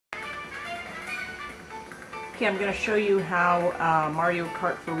Okay, I'm going to show you how Mario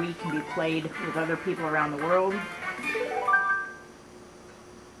Kart for Wii can be played with other people around the world.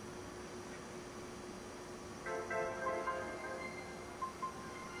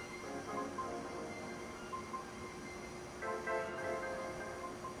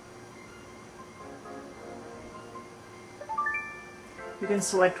 You can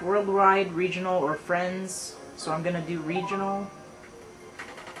select worldwide, regional, or friends. So I'm going to do regional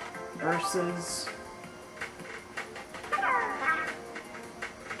versus.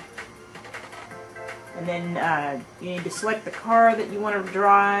 And then you need to select the car that you want to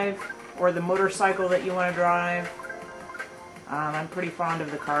drive or the motorcycle that you want to drive. I'm pretty fond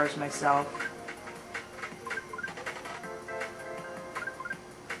of the cars myself.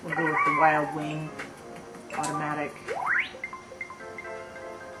 We'll go with the Wild Wing automatic.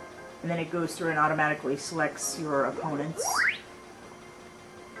 And then it goes through and automatically selects your opponents.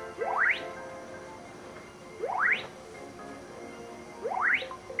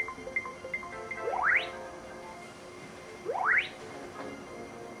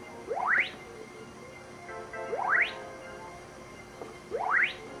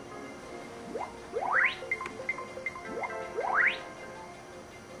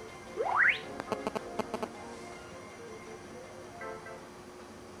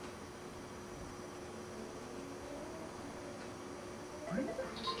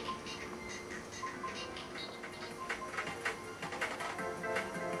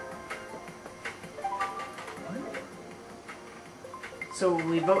 So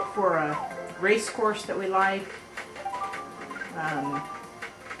we vote for a race course that we like, and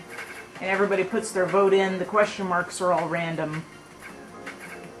everybody puts their vote in. The question marks are all random.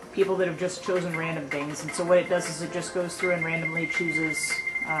 People that have just chosen random things, and so what it does is it just goes through and randomly chooses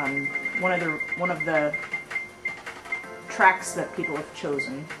one of the tracks that people have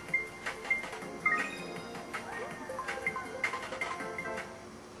chosen.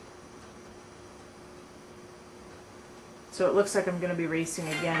 So it looks like I'm going to be racing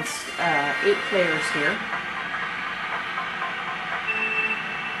against 8 players here.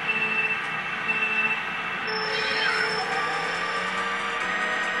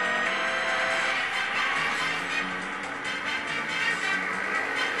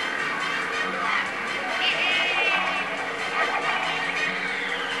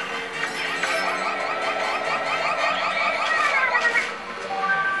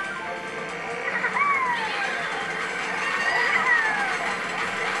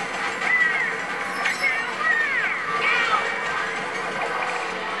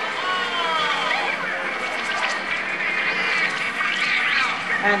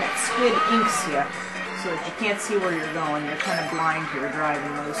 And it squid inks you, so that you can't see where you're going. You're kind of blind here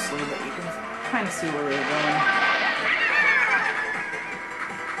driving mostly, but you can kind of see where you're going.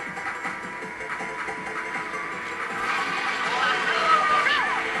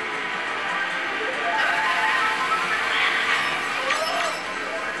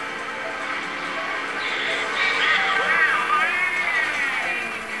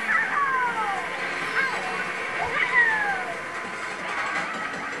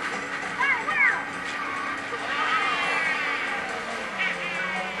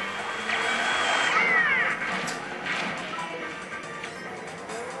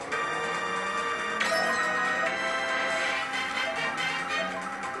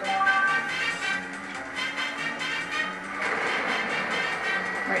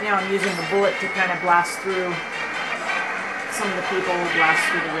 Right now I'm using the bullet to kind of blast through some of the people who blast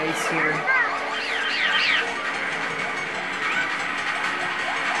through the race here.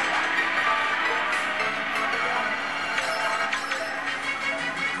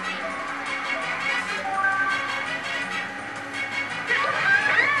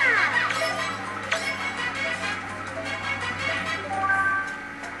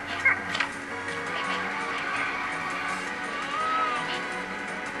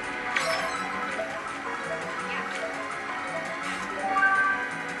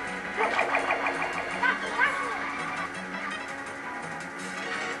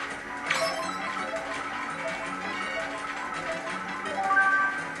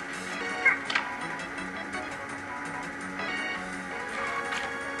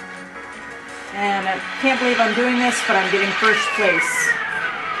 And I can't believe I'm doing this, but I'm getting first place.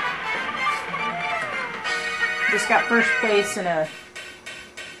 Just got first place in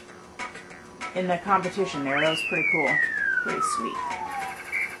the competition there. That was pretty cool. Pretty sweet.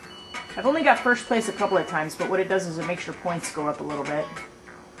 I've only got first place a couple of times, but what it does is it makes your points go up a little bit.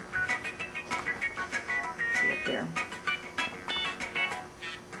 See up there.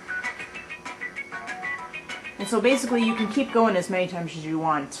 And so basically you can keep going as many times as you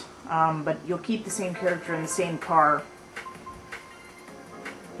want. but you'll keep the same character in the same car.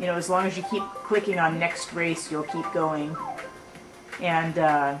 You know, as long as you keep clicking on next race, you'll keep going. And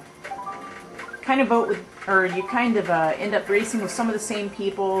kind of vote with, or you kind of end up racing with some of the same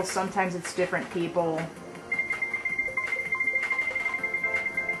people. Sometimes it's different people.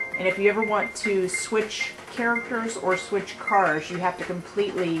 And if you ever want to switch characters or switch cars, you have to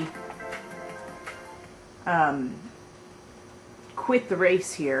completely quit the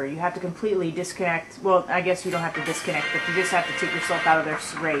race here. You have to completely disconnect. Well, I guess you don't have to disconnect, but you just have to take yourself out of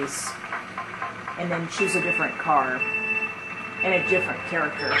this race and then choose a different car and a different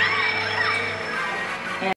character.